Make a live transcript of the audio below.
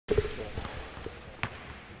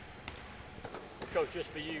Coach,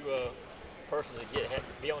 just for you personally,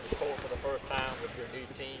 be on the court for the first time with your new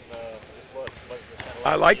team, just what is this kind of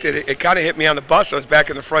like? I liked it. It kind of hit me on the bus. I was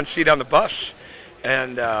back in the front seat on the bus,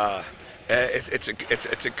 and it's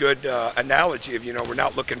a good analogy of, we're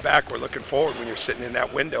not looking back, we're looking forward when you're sitting in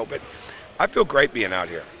that window. But I feel great being out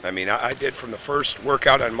here. I mean, I did from the first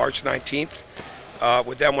workout on March 19th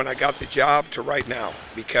with them when I got the job to right now,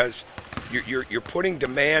 because you're putting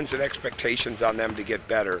demands and expectations on them to get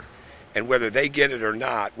better. And whether they get it or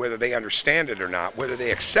not, whether they understand it or not, whether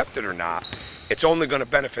they accept it or not, it's only going to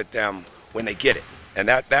benefit them when they get it. And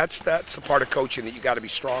that's the part of coaching that you got to be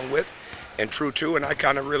strong with and true to, and I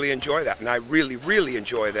kind of really enjoy that. And I really, really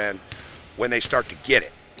enjoy then when they start to get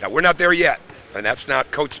it. Now, we're not there yet, and that's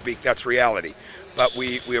not coach speak, that's reality. But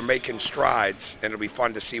we are making strides, and it'll be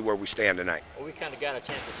fun to see where we stand tonight. Well, we kind of got a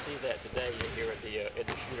chance to see that today here at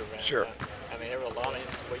the shoot-around. Sure. I mean, there were a lot of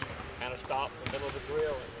instances where you kind of stopped in the middle of the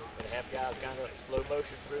drill and have guys kind of slow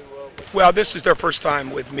motion through. Well, this is their first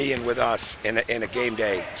time with me and with us in a game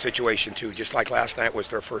day situation too. Just like last night was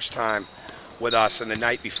their first time with us, and the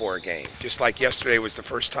night before a game. Just like yesterday was the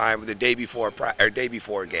first time, the day before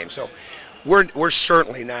a game. So we're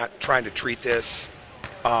certainly not trying to treat this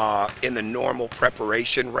in the normal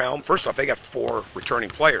preparation realm. First off, they got 4 returning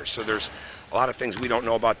players, so there's a lot of things we don't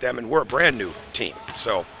know about them, and we're a brand new team.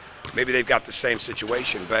 So maybe they've got the same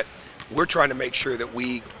situation, but we're trying to make sure that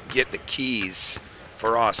we get the keys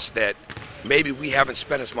for us that maybe we haven't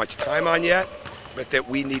spent as much time on yet, but that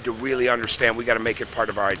we need to really understand. We got to make it part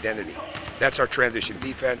of our identity. That's our transition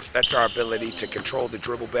defense. That's our ability to control the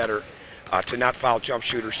dribble better, to not foul jump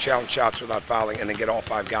shooters, challenge shots without fouling, and then get all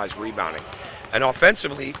 5 guys rebounding. And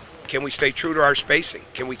offensively, can we stay true to our spacing?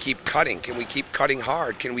 Can we keep cutting? Can we keep cutting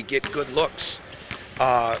hard? Can we get good looks?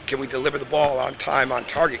 Can we deliver the ball on time, on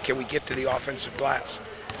target? Can we get to the offensive glass?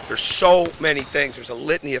 There's so many things. There's a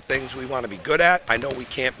litany of things we want to be good at. I know we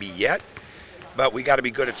can't be yet, but we got to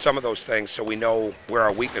be good at some of those things so we know where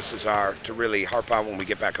our weaknesses are to really harp on when we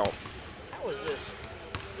get back home. How was this,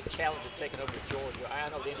 the challenge of taking over Georgia? I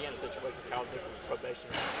know the Indiana situation, college probation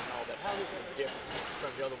and all that. How is it different from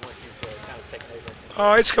the other ones you've kind of taken over?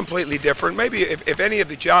 Oh, it's completely different. Maybe if any of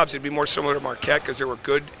the jobs, it'd be more similar to Marquette, because there were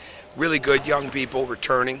really good young people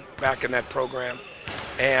returning back in that program.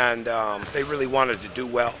 And they really wanted to do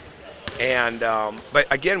well. And but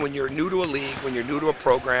again, when you're new to a league, when you're new to a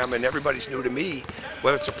program, and everybody's new to me,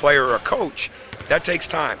 whether it's a player or a coach, that takes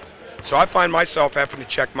time. So I find myself having to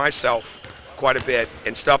check myself quite a bit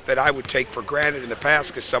in stuff that I would take for granted in the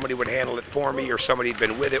past because somebody would handle it for me or somebody had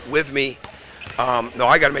been with it with me. No,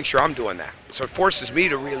 I got to make sure I'm doing that. So it forces me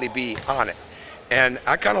to really be on it. And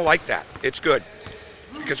I kind of like that. It's good.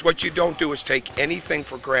 Because what you don't do is take anything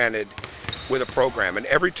for granted with a program. And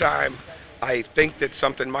every time I think that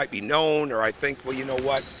something might be known, or I think, well, you know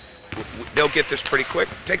what, they'll get this pretty quick,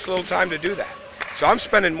 it takes a little time to do that. So I'm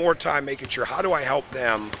spending more time making sure, how do I help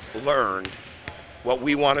them learn what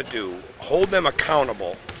we want to do, hold them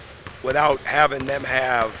accountable without having them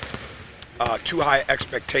have too high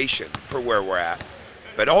expectation for where we're at,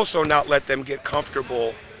 but also not let them get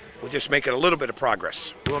comfortable with just making a little bit of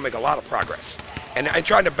progress. We want to make a lot of progress. And I'm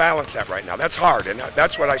trying to balance that right now. That's hard, and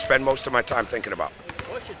that's what I spend most of my time thinking about.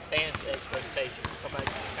 What's your fans' expectations? Somebody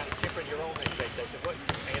kind of tempering your own expectations. What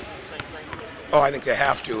your fans do the same thing? Oh, I think they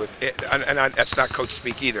have to, that's not coach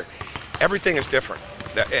speak either. Everything is different,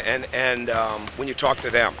 and when you talk to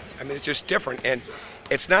them, I mean, it's just different. And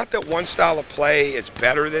it's not that one style of play is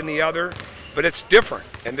better than the other, but it's different,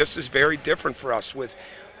 and this is very different for us.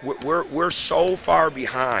 We're so far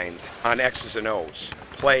behind on X's and O's,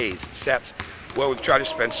 plays, sets. Well, we've tried to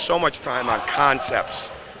spend so much time on concepts,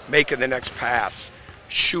 making the next pass,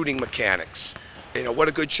 shooting mechanics, what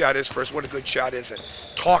a good shot is for us, what a good shot isn't,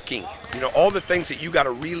 talking, all the things that you got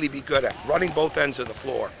to really be good at, running both ends of the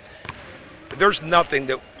floor. There's nothing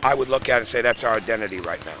that I would look at and say that's our identity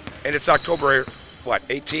right now. And it's October,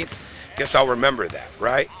 18th? Guess I'll remember that,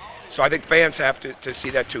 right? So I think fans have to see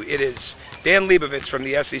that too. It is, Dan Leibovitz from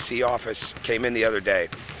the SEC office came in the other day,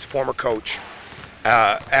 he's a former coach.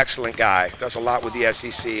 Excellent guy, does a lot with the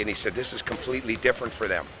SEC, and he said this is completely different for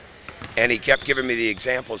them. And he kept giving me the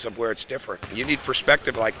examples of where it's different. You need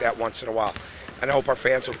perspective like that once in a while. And I hope our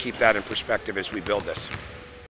fans will keep that in perspective as we build this.